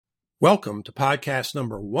Welcome to podcast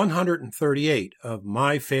number 138 of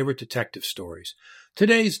My Favorite Detective Stories.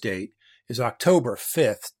 Today's date is October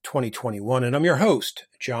 5th, 2021, and I'm your host,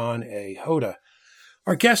 John A. Hoda.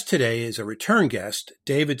 Our guest today is a return guest,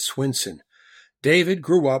 David Swinson. David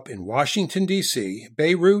grew up in Washington, D.C.,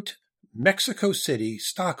 Beirut, Mexico City,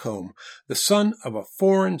 Stockholm, the son of a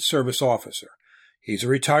Foreign Service officer. He's a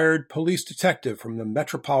retired police detective from the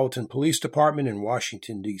Metropolitan Police Department in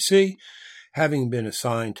Washington, D.C., having been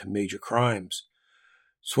assigned to major crimes.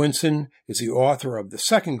 Swinson is the author of The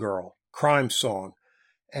Second Girl, Crime Song,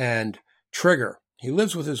 and Trigger. He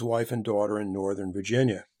lives with his wife and daughter in Northern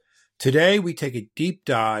Virginia. Today, we take a deep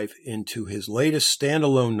dive into his latest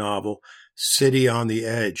standalone novel, City on the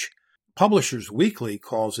Edge. Publishers Weekly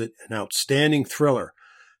calls it an outstanding thriller.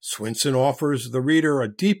 Swinson offers the reader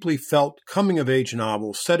a deeply felt coming-of-age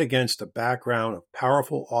novel set against a background of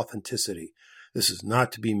powerful authenticity. This is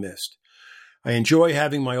not to be missed. I enjoy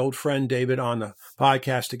having my old friend David on the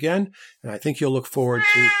podcast again, and I think you'll look forward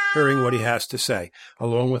to hearing what he has to say,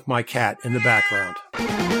 along with my cat in the background.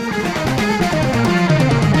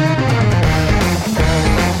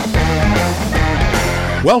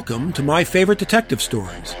 Welcome to My Favorite Detective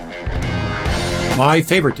Stories. My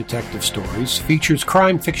Favorite Detective Stories features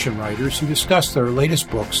crime fiction writers who discuss their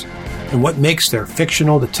latest books and what makes their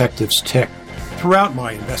fictional detectives tick. Throughout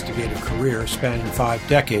my investigative career, spanning 5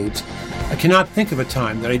 decades, I cannot think of a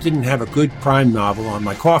time that I didn't have a good crime novel on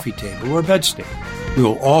my coffee table or bedstand. We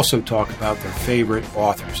will also talk about their favorite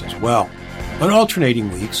authors as well. On alternating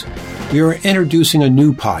weeks, we are introducing a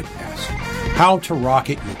new podcast, How to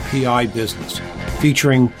Rocket Your PI Business,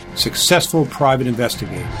 featuring successful private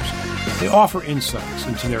investigators. They offer insights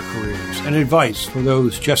into their careers and advice for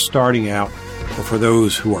those just starting out or for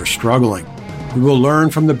those who are struggling. We will learn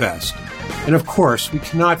from the best. And of course, we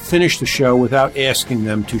cannot finish the show without asking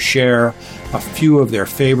them to share a few of their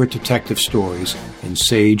favorite detective stories and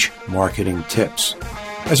sage marketing tips.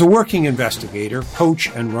 As a working investigator, coach,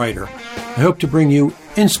 and writer, I hope to bring you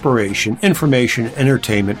inspiration, information, and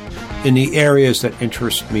entertainment in the areas that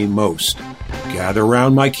interest me most. Gather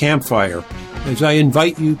around my campfire as I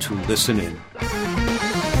invite you to listen in.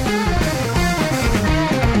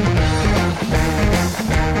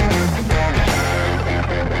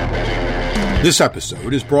 This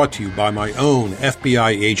episode is brought to you by my own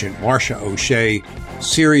FBI agent Marsha O'Shea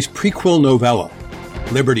series prequel novella,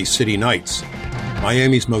 Liberty City Nights.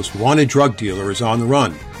 Miami's most wanted drug dealer is on the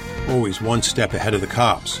run, always one step ahead of the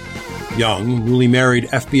cops. Young, newly married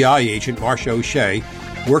FBI agent Marsha O'Shea,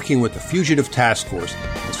 working with the Fugitive Task Force,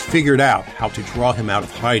 has figured out how to draw him out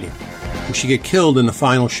of hiding. Will she get killed in the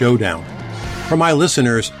final showdown? For my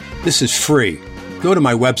listeners, this is free. Go to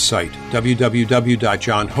my website,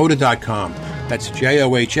 www.johnhoda.com. That's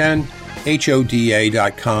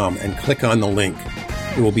JOHNHODA.com, and click on the link.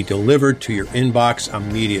 It will be delivered to your inbox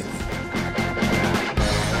immediately.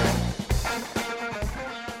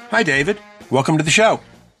 Hi, David. Welcome to the show.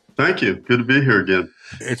 Thank you. Good to be here again.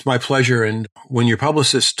 It's my pleasure. And when your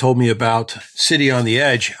publicist told me about City on the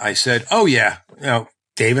Edge, I said, oh, yeah,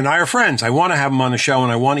 Dave and I are friends. I want to have him on the show,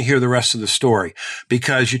 and I want to hear the rest of the story,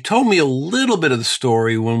 because you told me a little bit of the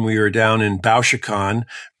story when we were down in Bauschicon,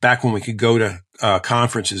 back when we could go to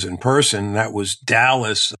conferences in person. That was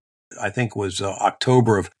Dallas, I think was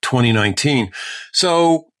October of 2019.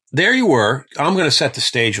 So there you were. I'm going to set the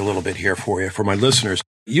stage a little bit here for you, for my listeners.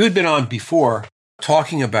 You had been on before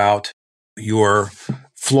talking about your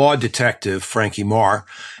flawed detective, Frankie Marr,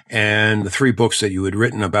 and the 3 books that you had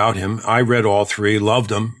written about him. I read all 3, loved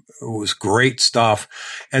them. It was great stuff.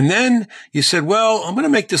 And then you said, well, I'm going to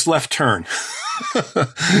make this left turn.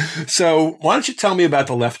 So why don't you tell me about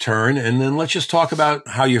the left turn, and then let's just talk about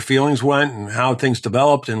how your feelings went and how things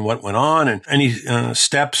developed and what went on and any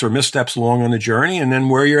steps or missteps along on the journey, and then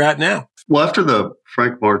where you're at now. Well, after the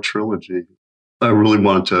Frank Marr trilogy, I really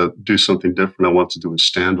wanted to do something different. I wanted to do a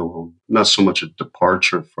standalone, not so much a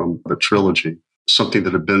departure from the trilogy, something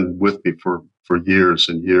that had been with me for years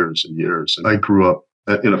and years and years. And I grew up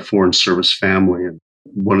in a Foreign Service family, and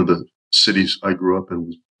one of the cities I grew up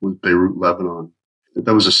in was Beirut, Lebanon.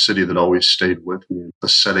 That was a city that always stayed with me, a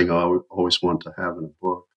setting I always wanted to have in a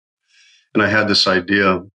book. And I had this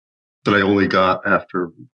idea that I only got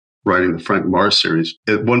after writing the Frank Marr series.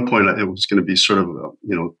 At one point, it was going to be sort of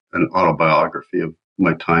an autobiography of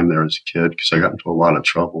my time there as a kid, because I got into a lot of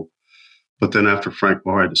trouble. But then after Frank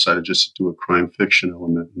Marr, I decided just to do a crime fiction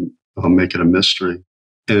element and make it a mystery.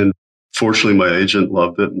 And fortunately, my agent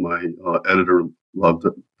loved it, and my editor loved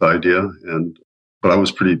the idea. But I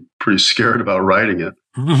was pretty scared about writing it.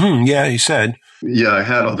 Mm-hmm. Yeah, he said. Yeah, I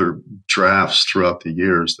had other drafts throughout the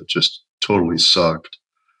years that just totally sucked,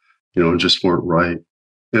 just weren't right.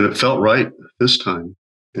 And it felt right this time.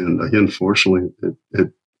 And again, fortunately,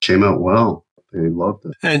 it came out well. They loved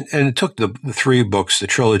it. And it took the three books, the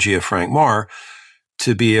trilogy of Frank Marr,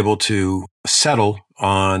 to be able to settle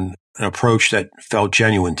on an approach that felt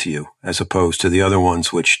genuine to you, as opposed to the other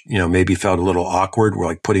ones, which, maybe felt a little awkward, were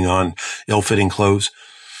like putting on ill-fitting clothes.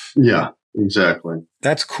 Yeah, exactly.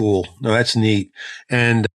 That's cool. No, that's neat.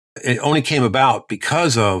 And it only came about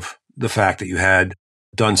because of the fact that you had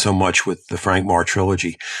done so much with the Frank Marr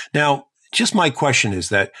trilogy. Now, just my question is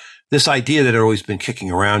that this idea that had always been kicking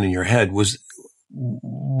around in your head was,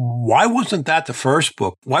 why wasn't that the first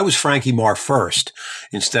book? Why was Frankie Marr first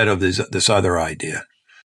instead of this other idea?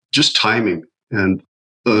 Just timing. And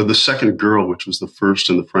the Second Girl, which was the first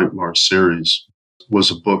in the Frank Marr series,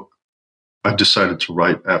 was a book I decided to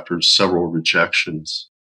write after several rejections.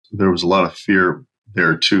 There was a lot of fear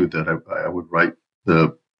there, too, that I would write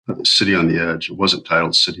the City on the Edge. It wasn't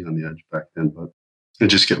titled City on the Edge back then, but it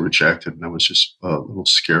just get rejected. And I was just a little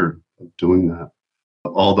scared of doing that.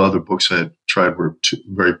 All the other books I had tried were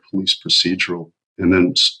very police procedural. And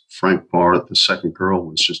then Frank Marr, The Second Girl,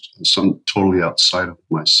 was just totally outside of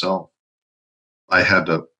myself. I had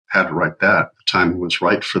to write that. The timing was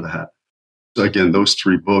right for that. So again, those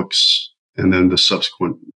three books, and then the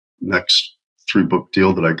subsequent next 3-book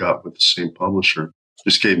deal that I got with the same publisher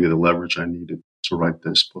just gave me the leverage I needed to write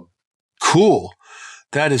this book. Cool.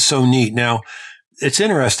 That is so neat. Now, it's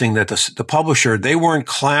interesting that the publisher, they weren't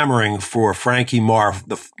clamoring for Frankie Marr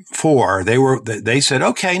the 4. They said,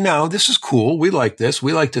 okay, no, this is cool. We like this.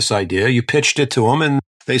 We like this idea. You pitched it to them, and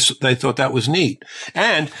they thought that was neat.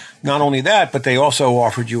 And not only that, but they also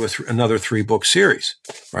offered you another 3-book series,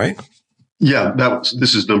 right? Yeah,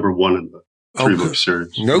 this is number 1 in the 3-book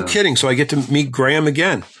series. No kidding. So I get to meet Graham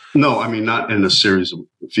again. No, I mean, not in a series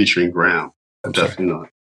featuring Graham. Okay. Definitely not.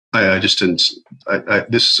 I just didn't.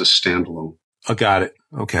 This is a standalone. I got it.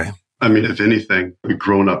 Okay. I mean, if anything, a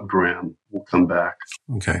grown-up Graham will come back.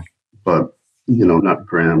 Okay. But, not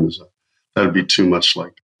Graham. That'd be too much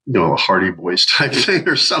like, a Hardy Boys type thing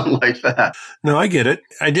or something like that. No, I get it.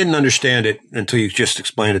 I didn't understand it until you just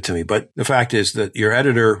explained it to me. But the fact is that your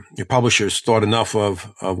editor, your publishers thought enough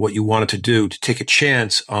of what you wanted to do to take a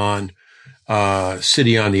chance on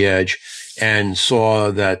City on the Edge, and saw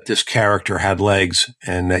that this character had legs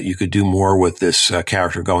and that you could do more with this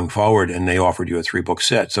character going forward. And they offered you a 3-book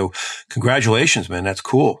set. So congratulations, man. That's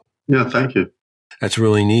cool. Yeah, thank you. That's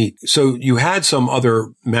really neat. So you had some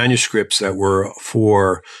other manuscripts that were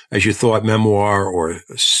for, as you thought, memoir or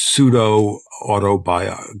pseudo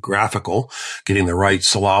autobiographical, getting the right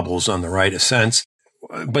syllables on the right sense.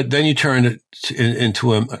 But then you turned it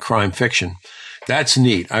into a crime fiction. That's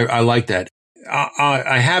neat. I like that.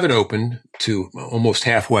 I have it open to almost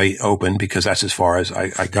halfway open because that's as far as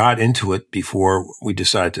I got into it before we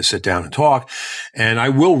decided to sit down and talk. And I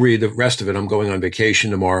will read the rest of it. I'm going on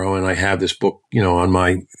vacation tomorrow, and I have this book,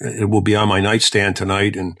 it will be on my nightstand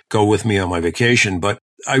tonight and go with me on my vacation. But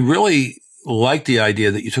I really like the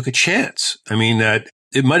idea that you took a chance. I mean, that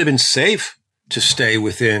it might have been safe to stay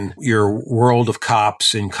within your world of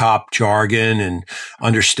cops and cop jargon and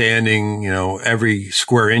understanding, every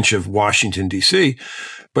square inch of Washington, D.C.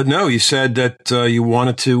 But no, you said that you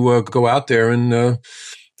wanted to go out there and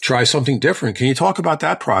try something different. Can you talk about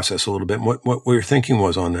that process a little bit? What your thinking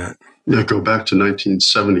was on that? Yeah, go back to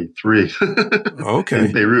 1973. Okay.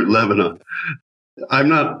 In Beirut, Lebanon. I'm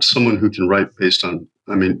not someone who can write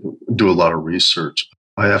do a lot of research.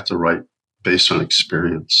 I have to write based on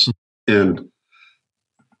experience. And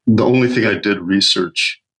the only thing I did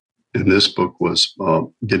research in this book was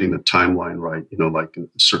getting the timeline right, like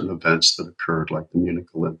certain events that occurred, like the Munich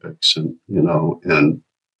Olympics and the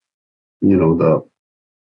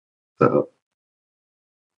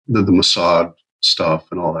Mossad stuff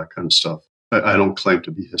and all that kind of stuff. I don't claim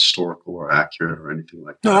to be historical or accurate or anything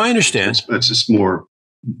like that. No, I understand. It's just more,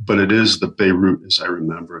 but it is the Beirut as I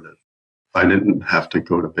remembered it. I didn't have to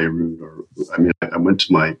go to Beirut I went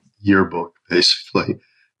to my yearbook basically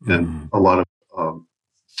and a lot of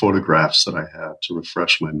photographs that I had to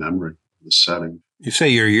refresh my memory of the setting. You say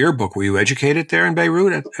your yearbook. Were you educated there in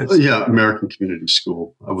Beirut? Yeah, American Community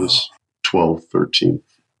School. I was 12, 13,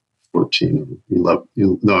 14, 11.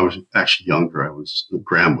 No, I was actually younger.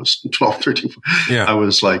 Graham was 12, 13. 14. Yeah. I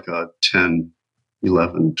was like 10,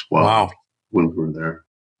 11, 12 wow. when we were there.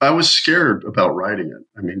 I was scared about writing it.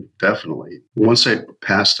 I mean, definitely. Once I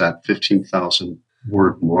passed that 15,000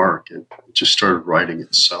 word mark, it just started writing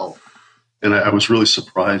itself. And I was really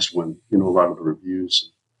surprised when, a lot of the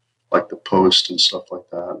reviews, like the Post and stuff like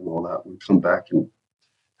that and all that, would come back and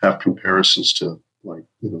have comparisons to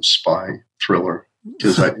spy thriller.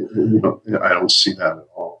 Because I don't see that at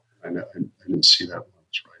all. I didn't see that when I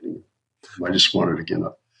was I just wanted to get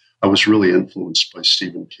up. I was really influenced by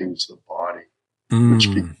Stephen King's The Body,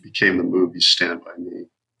 which became the movie Stand By Me.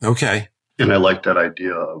 Okay. And I liked that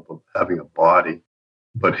idea of having a body,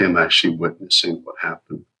 but him actually witnessing what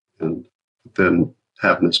happened, and then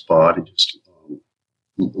having his body just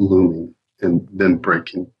looming, and then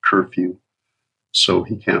breaking curfew. So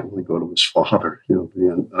he can't really go to his father, but he,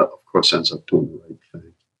 of course, ends up doing the right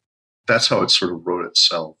thing. That's how it sort of wrote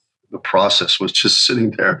itself. The process was just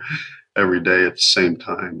sitting there every day at the same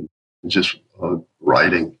time, and just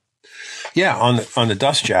writing. Yeah, on the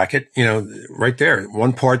dust jacket, right there.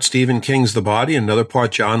 One part Stephen King's The Body, another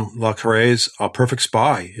part John le Carré's A Perfect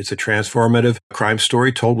Spy. It's a transformative crime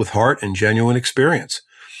story told with heart and genuine experience.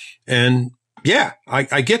 And yeah,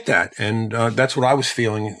 I get that. And that's what I was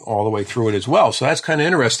feeling all the way through it as well. So that's kind of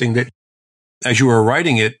interesting that as you were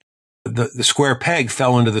writing it, the square peg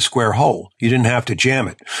fell into the square hole. You didn't have to jam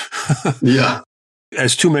it. Yeah.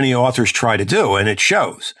 As too many authors try to do, and it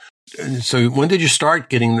shows. So when did you start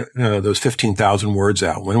getting those 15,000 words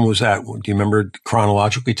out? When was that? Do you remember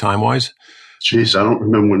chronologically, time-wise? Geez, I don't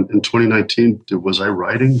remember when. In 2019, was I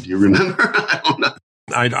writing? Do you remember? I don't know.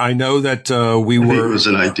 I know that we were. I think it was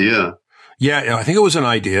an idea. Yeah, I think it was an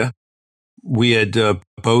idea. We had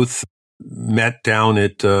both met down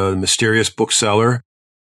at Mysterious Bookseller.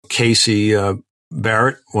 Casey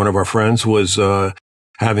Barrett, one of our friends, was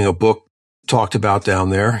having a book talked about down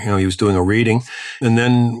there. He was doing a reading. And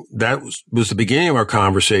then that was the beginning of our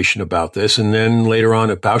conversation about this. And then later on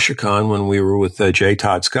at BoucherCon, when we were with J.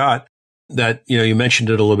 Todd Scott, that, you mentioned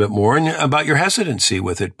it a little bit more and about your hesitancy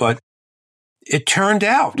with it. But it turned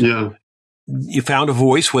out. Yeah. You found a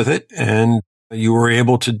voice with it and you were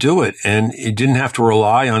able to do it. And you didn't have to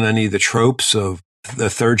rely on any of the tropes of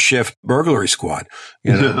the third shift burglary squad.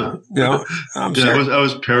 I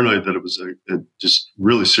was paranoid that it was just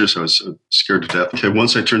really serious. I was scared to death. Okay,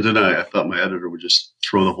 once I turned it in, I thought my editor would just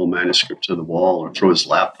throw the whole manuscript to the wall or throw his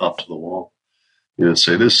laptop to the wall.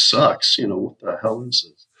 Say, this sucks. What the hell is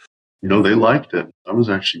this? They liked it. I was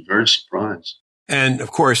actually very surprised. And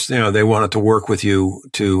of course, they wanted to work with you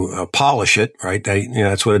to polish it, right?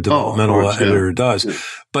 That's what a developmental editor does. Yeah.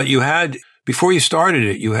 But before you started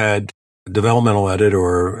it, you had a developmental editor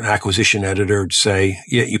or acquisition editor say,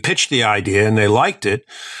 you pitched the idea and they liked it.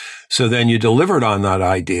 So then you delivered on that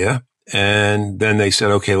idea. And then they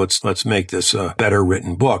said, okay, let's make this a better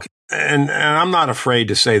written book. And I'm not afraid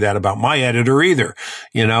to say that about my editor either.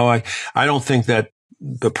 I don't think that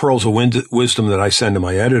the pearls of wisdom that I send to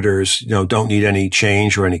my editors, don't need any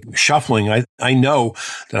change or any shuffling. I know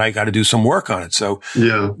that I got to do some work on it. So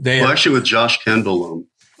yeah. Actually with Josh Kendall,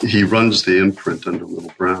 he runs the imprint under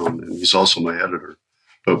Little Brown, and he's also my editor.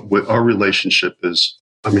 But our relationship is,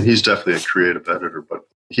 he's definitely a creative editor, but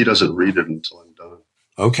he doesn't read it until I'm done.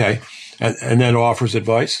 Okay. And then offers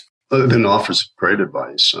advice? Then offers great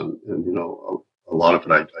advice. And a lot of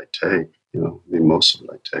it I take, most of it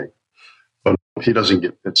I take. But he doesn't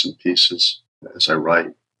get bits and pieces as I write.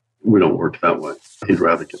 We don't work that way. He'd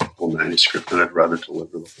rather get the whole manuscript, and I'd rather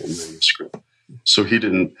deliver the whole manuscript. So he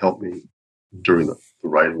didn't help me during the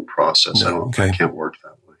writing process. I can't work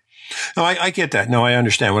that way. No, I get that. No, I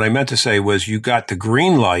understand. What I meant to say was you got the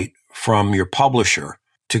green light from your publisher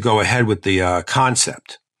to go ahead with the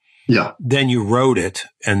concept. Yeah. Then you wrote it,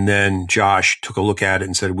 and then Josh took a look at it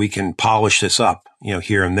and said, we can polish this up,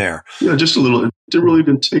 here and there. Yeah, just a little. It really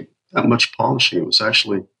didn't take that much polishing. It was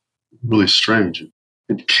actually really strange.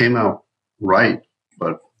 It came out right,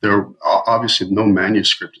 but there obviously no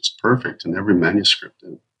manuscript is perfect, and every manuscript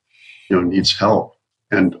needs help.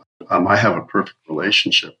 And I have a perfect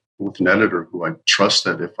relationship with an editor who I trust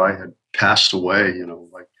that if I had passed away,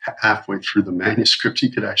 like halfway through the manuscript, he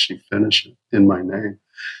could actually finish it in my name.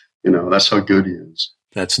 That's how good he is.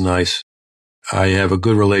 That's nice. I have a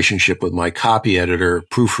good relationship with my copy editor,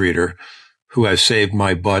 proofreader, who has saved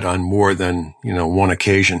my butt on more than, one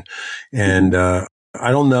occasion. And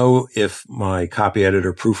I don't know if my copy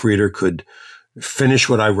editor, proofreader could finish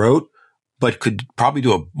what I wrote, but could probably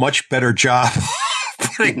do a much better job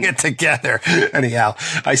putting it together. Anyhow,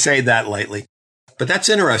 I say that lightly. But that's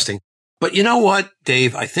interesting. But you know what,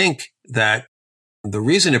 Dave? I think that the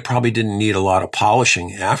reason it probably didn't need a lot of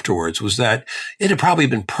polishing afterwards was that it had probably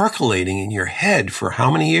been percolating in your head for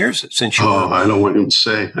how many years since you were? I don't want to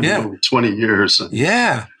say. 20 years.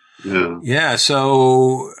 Yeah.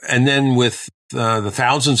 So, and then with the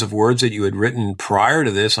thousands of words that you had written prior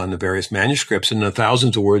to this on the various manuscripts and the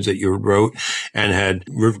thousands of words that you wrote and had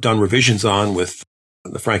done revisions on with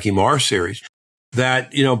the Frankie Marr series,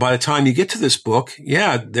 that, by the time you get to this book,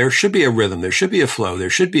 there should be a rhythm. There should be a flow. There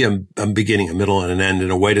should be a beginning, a middle, and an end,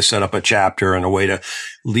 and a way to set up a chapter and a way to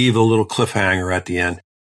leave a little cliffhanger at the end.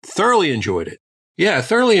 thoroughly enjoyed it. Yeah,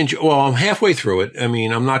 thoroughly enjoyed. Well, I'm halfway through it. I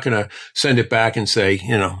mean, I'm not going to send it back and say,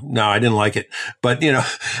 no, I didn't like it. But,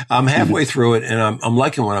 I'm halfway through it and I'm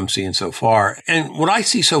liking what I'm seeing so far. And what I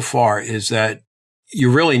see so far is that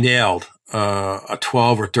you really nailed a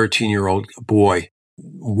 12 or 13-year-old boy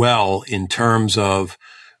well in terms of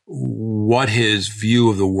what his view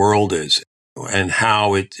of the world is and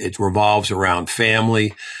how it revolves around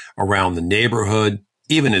family, around the neighborhood,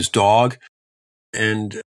 even his dog,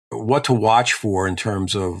 and what to watch for in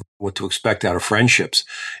terms of what to expect out of friendships.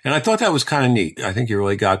 And I thought that was kind of neat. I think you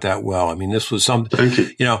really got that well. I mean, this was something, Thank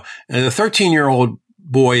you. And the 13-year-old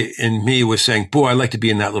boy in me was saying, boy, I'd like to be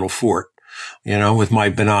in that little fort, with my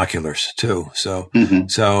binoculars too. So,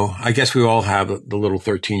 so I guess we all have the little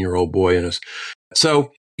 13-year-old boy in us.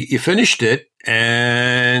 So you finished it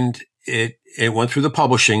and it went through the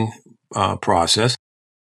publishing process.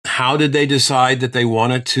 How did they decide that they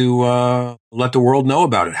wanted to let the world know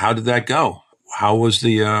about it? How did that go? How was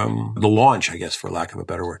the launch, I guess, for lack of a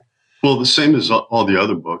better word? Well, the same as all the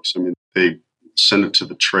other books. I mean, they send it to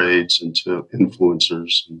the trades and to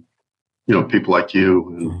influencers and, people like you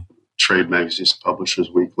and trade magazines, Publishers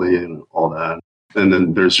Weekly and all that. And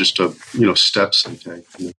then there's just steps they take.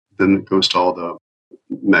 And then it goes to all the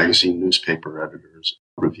magazine newspaper editors,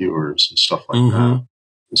 reviewers and stuff like that.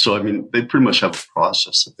 So, I mean, they pretty much have a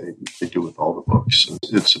process that they do with all the books.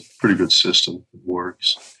 It's a pretty good system. It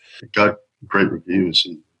works. It got great reviews,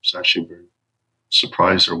 and I was actually very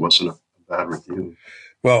surprised there wasn't a bad review.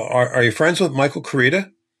 Well, are you friends with Michael Carita?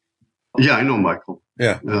 Yeah, I know Michael.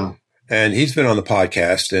 Yeah. And he's been on the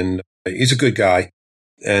podcast, and he's a good guy.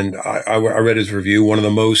 And I read his review, one of the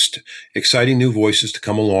most exciting new voices to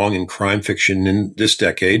come along in crime fiction in this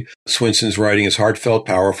decade. Swinson's writing is heartfelt,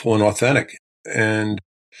 powerful, and authentic. And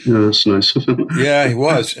yeah, that's nice of him. Yeah, he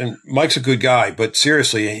was. And Mike's a good guy, but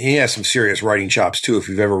seriously, he has some serious writing chops too, if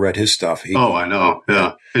you've ever read his stuff. I know.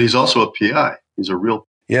 Yeah. And he's also a PI. He's a real.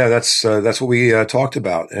 Yeah, that's what we talked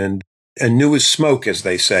about. And new as smoke, as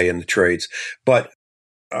they say in the trades. But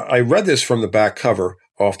I read this from the back cover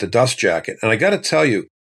off the dust jacket. And I got to tell you,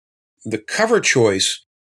 the cover choice,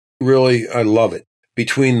 really, I love it.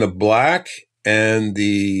 Between the black and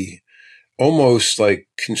the almost like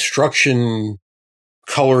construction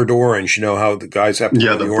colored orange, how the guys have to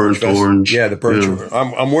wear the orange burnt vest. orange. Yeah, the burnt orange.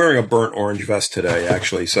 I'm wearing a burnt orange vest today,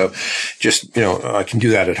 actually. So just, I can do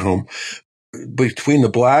that at home. Between the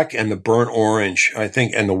black and the burnt orange, I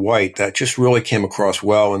think, and the white, that just really came across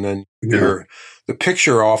well. And then the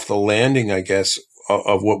picture off the landing, I guess,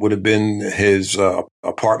 of what would have been his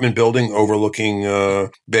apartment building overlooking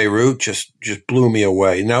Beirut just blew me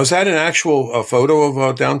away. Now, is that an actual photo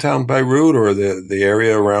of downtown Beirut or the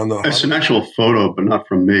area around the? It's an actual photo, but not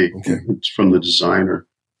from me. Okay. It's from the designer.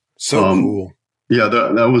 So cool. Yeah,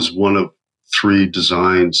 that was one of 3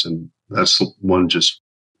 designs, and that's the one just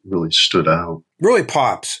really stood out. Really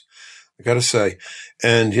pops, I got to say,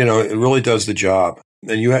 and it really does the job.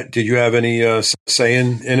 And did you have any say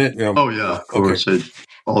in it? Oh yeah, of course. Okay.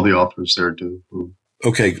 All the authors there do.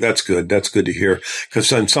 Okay, that's good. That's good to hear.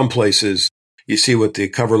 Because in some places you see what the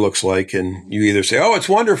cover looks like, and you either say, "Oh, it's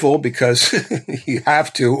wonderful," because you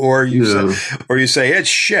have to, or you say it's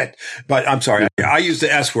shit. But I'm sorry, I used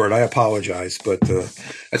the S word. I apologize, but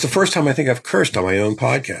that's the first time I think I've cursed on my own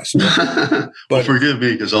podcast. But well, forgive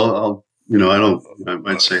me, because I'll. I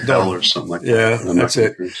might say hell or something like that. Yeah, that's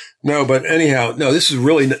it. No, but anyhow, this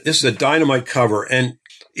is a dynamite cover. And,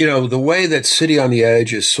 the way that City on the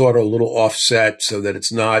Edge is sort of a little offset so that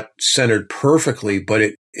it's not centered perfectly, but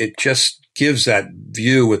it just gives that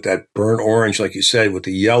view with that burnt orange, like you said, with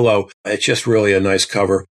the yellow. It's just really a nice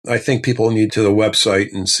cover. I think people need to the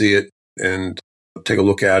website and see it and take a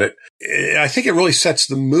look at it. I think it really sets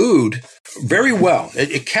the mood very well.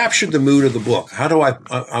 It captured the mood of the book. How do I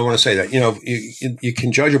want to say that? You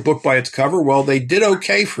can judge a book by its cover. Well, they did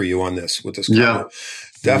okay for you on this with this cover. Yeah.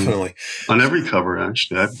 Definitely. On every cover,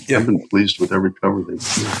 actually. I've been pleased with every cover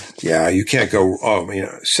they've done. Yeah, you can't go,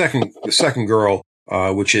 the second girl,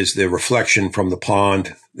 which is the reflection from the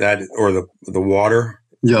pond, or the water.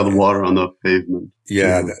 Yeah, the water on the pavement.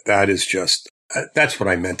 Yeah, that is just, that's what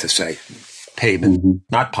I meant to say. Pavement,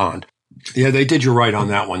 not pond. Yeah, they did you right on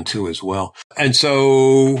that one too as well. And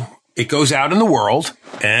so it goes out in the world,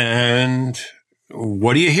 and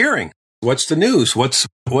what are you hearing? What's the news? What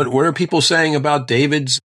are people saying about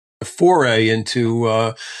David's foray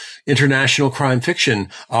into international crime fiction,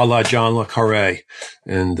 a la John le Carré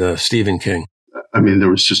and Stephen King? I mean,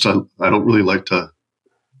 there was just I don't really like to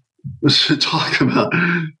talk about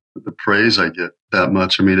the praise I get that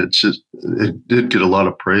much. I mean, it did get a lot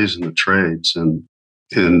of praise in the trades and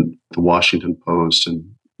in the Washington Post and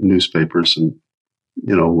newspapers, and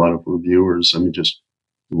a lot of reviewers, just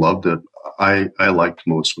loved it. I liked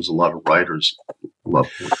most was a lot of writers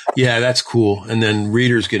loved it. Yeah, that's cool. And then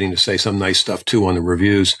readers getting to say some nice stuff too on the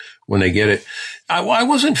reviews when they get it. I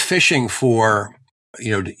wasn't fishing for,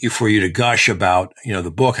 for you to gush about,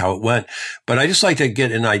 the book, how it went, but I just like to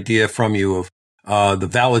get an idea from you of the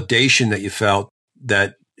validation that you felt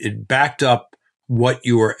that it backed up what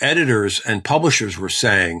your editors and publishers were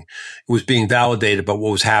saying. It was being validated about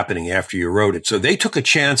what was happening after you wrote it. So they took a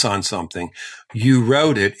chance on something. You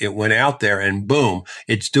wrote it. It went out there and boom,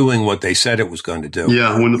 it's doing what they said it was going to do.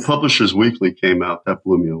 Yeah. When the Publishers Weekly came out, that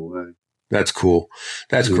blew me away. That's cool.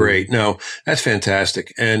 That's great. No, that's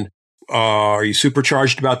fantastic. And are you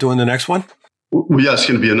supercharged about doing the next one? Well, yeah, it's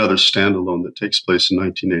going to be another standalone that takes place in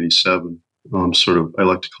 1987. I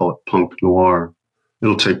like to call it punk noir.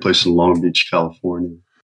 It'll take place in Long Beach, California.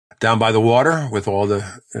 Down by the water with all the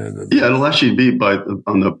yeah, it'll actually be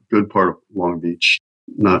on the good part of Long Beach,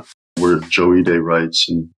 not where Joe Ide writes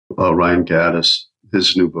and Ryan Gaddis.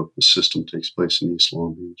 His new book, The System, takes place in East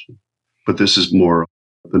Long Beach. But this is more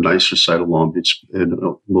the nicer side of Long Beach. It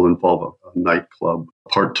will involve a nightclub,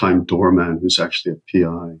 part-time doorman who's actually a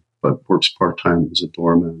PI, but works part-time as a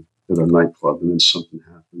doorman at a nightclub, and then something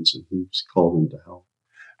happens and he's called into help.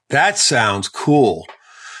 That sounds cool.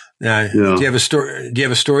 Now, do you have a story? Do you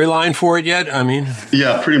have a storyline for it yet?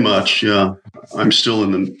 Yeah, pretty much. Yeah, I'm still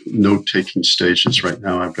in the note-taking stages right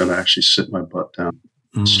now. I've got to actually sit my butt down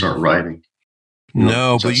and start writing.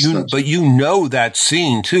 But you know that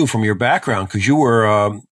scene too from your background because you were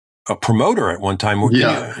a promoter at one time.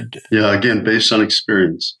 Yeah. Again, based on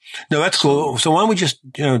experience. No, that's cool. So why don't we just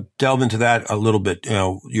delve into that a little bit?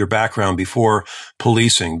 Your background before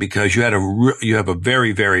policing, because you have a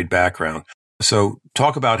very varied background. So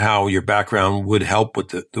talk about how your background would help with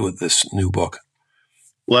this new book.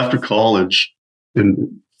 Well, after college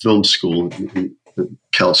in film school at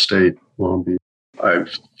Cal State, Long Beach, I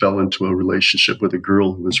fell into a relationship with a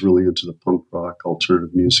girl who was really into the punk rock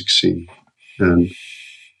alternative music scene. And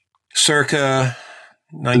circa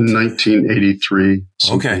 1983,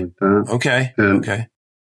 something like that. Okay. And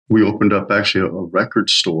we opened up actually a record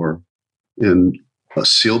store in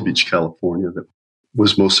Seal Beach, California that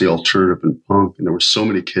was mostly alternative and punk. And there were so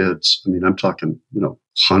many kids. I'm talking,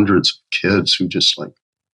 hundreds of kids who just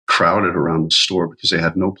crowded around the store because they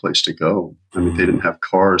had no place to go. They didn't have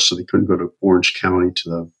cars, so they couldn't go to Orange County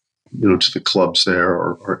to the clubs there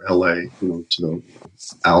or LA, to the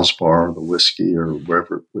Al's Bar or the Whiskey or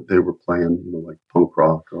wherever they were playing, like punk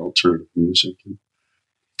rock or alternative music. And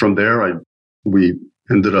from there, we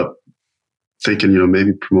ended up thinking,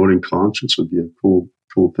 maybe promoting Conscience would be a cool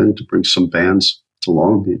thing to bring some bands to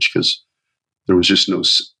Long Beach because there was just there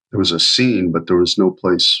was a scene, but there was no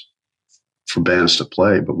place for bands to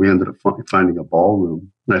play. But we ended up finding a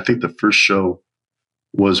ballroom. And I think the first show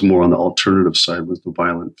was more on the alternative side with the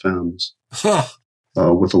Violent Femmes,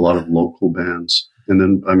 with a lot of local bands. And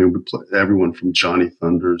then, we play everyone from Johnny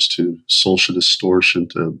Thunders to Social Distortion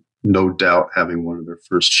to No Doubt having one of their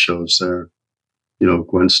first shows there,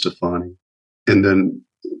 Gwen Stefani. And then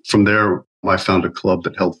from there, I found a club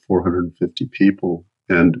that held 450 people.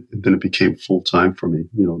 And then it became full time for me,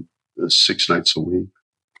 6 nights a week.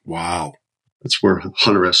 Wow. That's where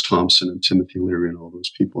Hunter S. Thompson and Timothy Leary and all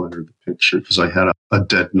those people entered the picture because I had a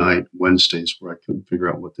dead night Wednesdays where I couldn't figure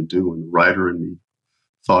out what to do. And the writer in me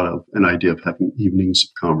thought of an idea of having evenings of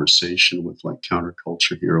conversation with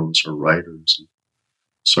counterculture heroes or writers. And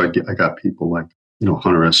so I got people like,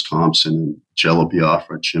 Hunter S. Thompson and Jello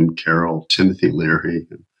Biafra, Jim Carroll, Timothy Leary,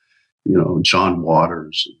 and, John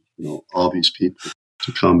Waters, all these people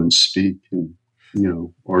to come and speak and,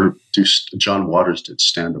 or John Waters did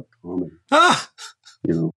stand-up comedy.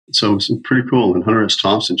 So it was pretty cool. And Hunter S.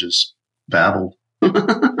 Thompson just babbled.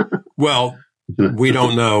 Well, we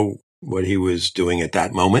don't know what he was doing at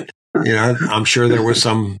that moment. I'm sure there was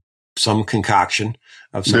some concoction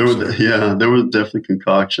of some sort. There were definitely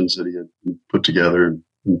concoctions that he had put together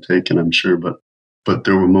and taken, I'm sure. But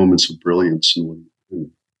there were moments of brilliance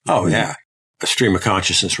yeah. A stream of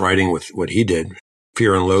consciousness writing with what he did.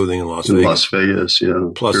 Fear and Loathing in Las Vegas. Las Vegas, yeah.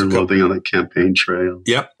 Plus Fear and Loathing on the campaign trail.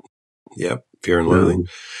 Yep. Fear and Loathing.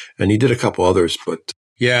 And he did a couple others, but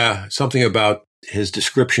something about his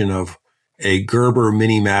description of a Gerber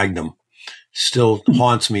Mini Magnum still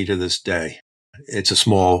haunts me to this day. It's a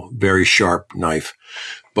small, very sharp knife.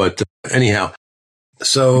 But anyhow,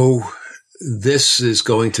 so this is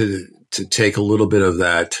going to take a little bit of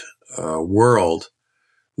that world,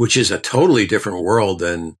 which is a totally different world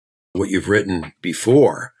than what you've written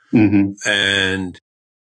before. Mm-hmm. And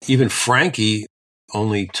even Frankie,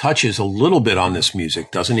 only touches a little bit on this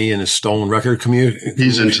music, doesn't he, in his stolen record community?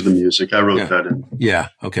 He's into the music. I wrote that in. Yeah.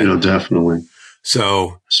 Okay. Definitely.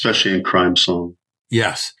 So, especially in crime song.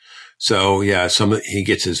 Yes. So yeah, he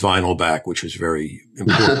gets his vinyl back, which was very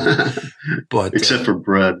important. But except for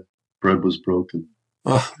Bread. Bread was broken.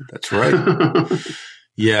 Oh, that's right.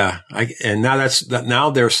 Yeah. And now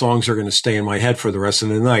their songs are going to stay in my head for the rest of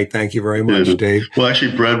the night. Thank you very much, Dave. Well,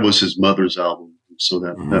 actually, Bread was his mother's album. So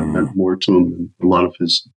that meant more to him than a lot of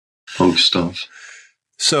his punk stuff.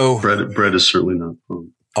 So Bread is certainly not punk.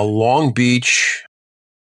 A Long Beach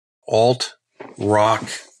alt rock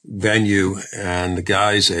venue, and the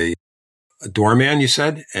guy's a doorman, you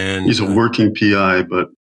said? And he's a working PI, but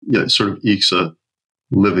sort of ekes a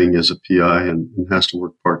living as a PI and has to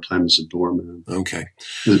work part-time as a doorman. Okay.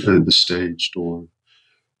 The stage door.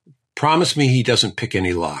 Promise me he doesn't pick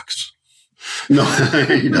any locks. No,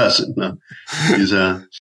 he doesn't. No.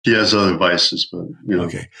 He has other vices, but,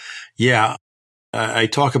 Okay. Yeah. I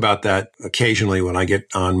talk about that occasionally when I get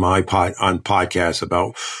on my on podcasts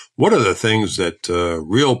about what are the things that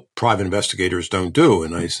real private investigators don't do.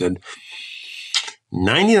 And I said,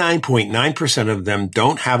 99.9% of them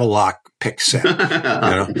don't have a lock pick set.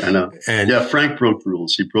 I know. And Frank broke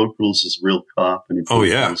rules. He broke rules as a real cop, and he broke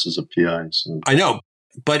rules as a PI. So. I know,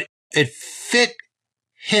 but it fit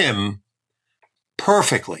him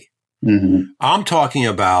perfectly. Mm-hmm. I'm talking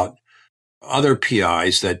about other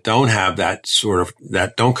PIs that don't have that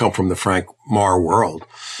that don't come from the Frank Marr world,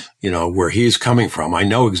 where he's coming from. I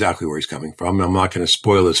know exactly where he's coming from. I'm not going to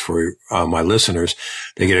spoil this for my listeners.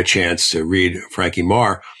 They get a chance to read Frankie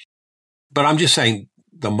Marr. But I'm just saying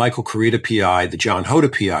the Michael Carita PI, the John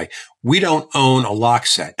Hoda PI, we don't own a lock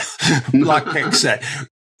lock pick set.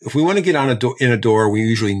 If we want to get on in a door, we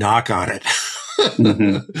usually knock on it.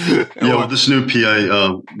 Mm-hmm. Well, this new PI,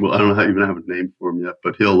 I don't even have a name for him yet,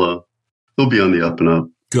 but he'll be on the up and up.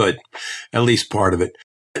 Good. At least part of it.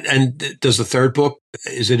 And does the third book,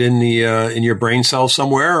 is it in the in your brain cells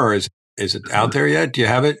somewhere, or is it out there yet? Do you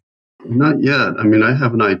have it? Not yet. I mean, I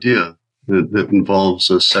have an idea that involves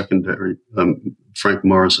a secondary, Frank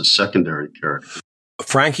Marr is a secondary character.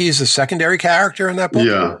 Frankie is a secondary character in that book?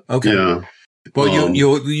 Yeah. Okay. Yeah. Well,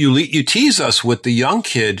 you tease us with the young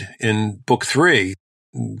kid in book 3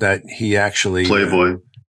 that he actually Playboy.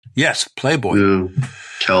 Yes, Playboy. Yeah.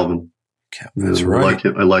 Calvin. That's right.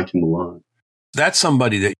 I like him a lot. That's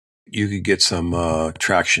somebody that you could get some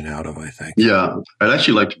traction out of, I think. Yeah. I'd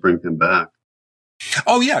actually like to bring him back.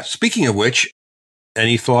 Oh, yeah. Speaking of which,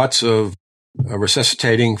 any thoughts of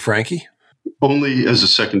resuscitating Frankie? Only as a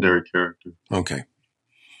secondary character. Okay.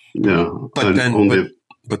 Yeah.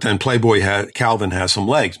 But then Playboy Calvin has some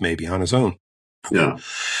legs maybe on his own. Yeah.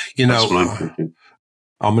 That's what I'm thinking.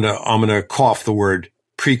 I'm gonna cough the word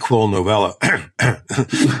prequel novella,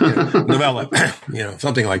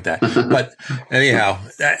 something like that. But anyhow,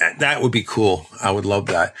 that would be cool. I would love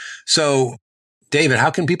that. So, David,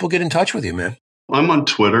 how can people get in touch with you, man? I'm on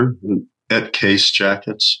Twitter at Case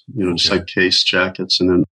Jackets, just like Case Jackets. And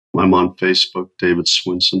then I'm on Facebook, David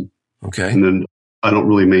Swinson. Okay. And then I don't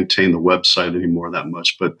really maintain the website anymore that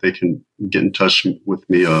much, but they can get in touch with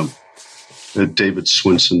me at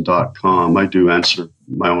davidswinson.com. I do answer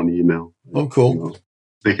my own email. Oh, cool.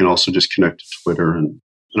 They can also just connect to Twitter, and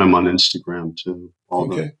I'm on Instagram too. All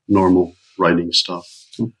the normal writing stuff.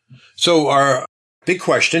 So our big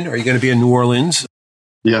question, are you going to be in New Orleans?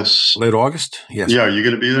 Yes. Late August? Yes. Yeah, are you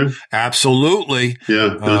going to be there? Absolutely.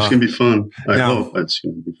 Yeah, it's going to be fun. I hope it's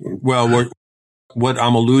going to be fun. Well, what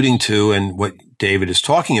I'm alluding to and what David is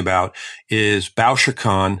talking about is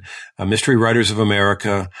BoucherCon, Mystery Writers of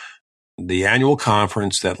America, the annual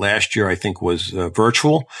conference that last year I think was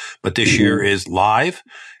virtual, but this year is live,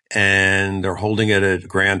 and they're holding it at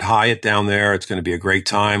Grand Hyatt down there. It's going to be a great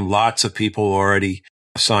time. Lots of people already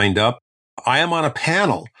signed up. I am on a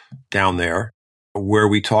panel down there where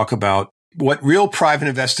we talk about what real private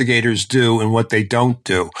investigators do and what they don't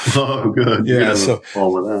do. Oh, good. Yeah.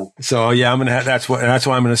 All of that. So yeah, that's why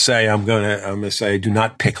I'm going to say, I'm going to say, do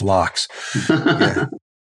not pick locks. Yeah.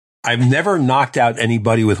 I've never knocked out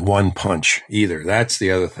anybody with one punch either. That's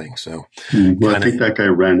the other thing. So, I think that guy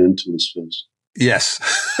ran into his face. Yes.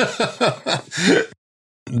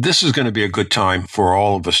 This is going to be a good time for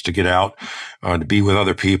all of us to get out, to be with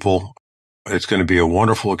other people. It's going to be a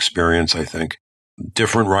wonderful experience, I think.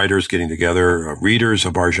 Different writers getting together, readers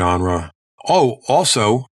of our genre. Oh,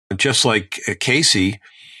 also, just like Casey,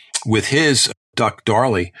 with his Duck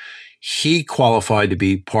Darley, he qualified to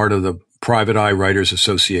be part of the Private Eye Writers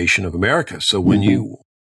Association of America. So when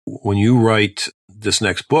you write this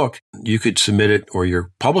next book, you could submit it, or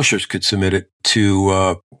your publishers could submit it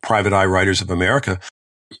to Private Eye Writers of America.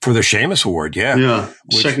 For the Seamus Award, yeah. Yeah.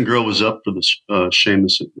 Second girl was up for the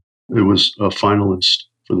Seamus. It was a finalist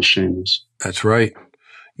for the Seamus. That's right.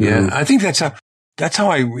 Yeah. I think that's how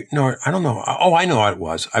I don't know. Oh, I know how it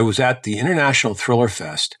was. I was at the International Thriller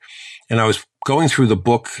Fest, and I was going through the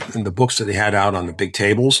books that they had out on the big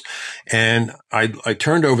tables. And I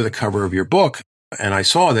turned over the cover of your book, and I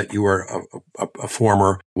saw that you were a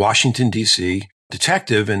former Washington, D.C.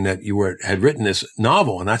 detective, and that you had written this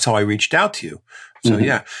novel. And that's how I reached out to you. So,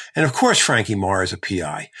 yeah. And of course, Frankie Marr is a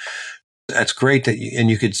PI. That's great that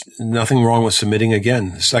you could, nothing wrong with submitting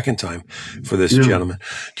again the second time for this gentleman.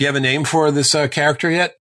 Do you have a name for this character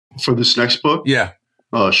yet? For this next book? Yeah.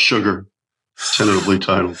 Sugar, tentatively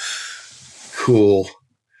titled. Cool.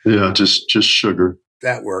 Yeah, just Sugar.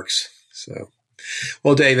 That works. So,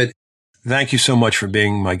 well, David, thank you so much for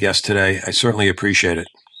being my guest today. I certainly appreciate it.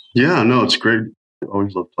 Yeah, no, it's great. I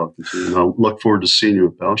always love talking to you, and I'll look forward to seeing you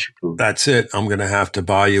at BourCon. That's it. I'm going to have to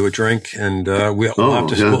buy you a drink, and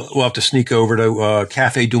we'll have to sneak over to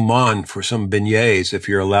Cafe Du Monde for some beignets if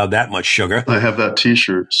you're allowed that much sugar. I have that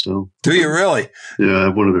T-shirt still. Do you really? Yeah, I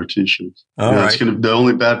have one of their T-shirts. All right. The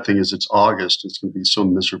only bad thing is it's August. It's going to be so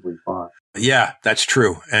miserably hot. Yeah, that's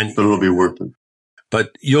true. But it'll be worth it.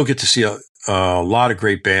 But you'll get to see a lot of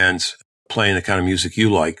great bands playing the kind of music you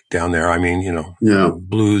like down there. I mean,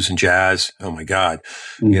 blues and jazz. Oh my God.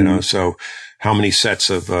 So how many sets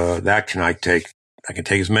of that can I take? I can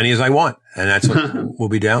take as many as I want, and that's what will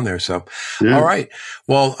be down there. So, all right.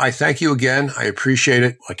 Well, I thank you again. I appreciate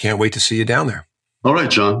it. I can't wait to see you down there. All right,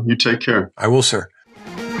 John, you take care. I will, sir.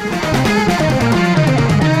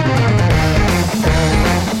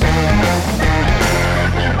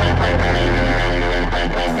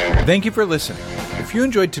 Thank you for listening. If you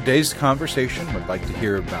enjoyed today's conversation and would like to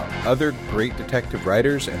hear about other great detective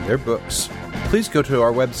writers and their books, please go to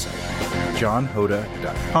our website,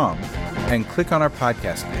 johnhoda.com, and click on our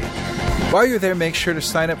podcast page. While you're there, make sure to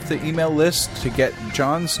sign up for the email list to get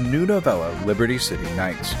John's new novella, Liberty City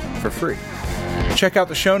Nights, for free. Check out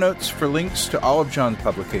the show notes for links to all of John's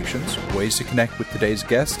publications, ways to connect with today's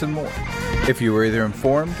guest, and more. If you were either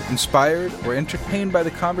informed, inspired, or entertained by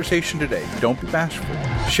the conversation today, don't be bashful.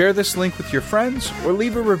 Share this link with your friends or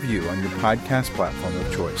leave a review on your podcast platform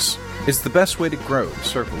of choice. It's the best way to grow the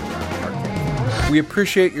circle around Arcade. We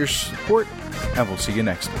appreciate your support, and we'll see you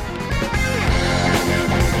next time.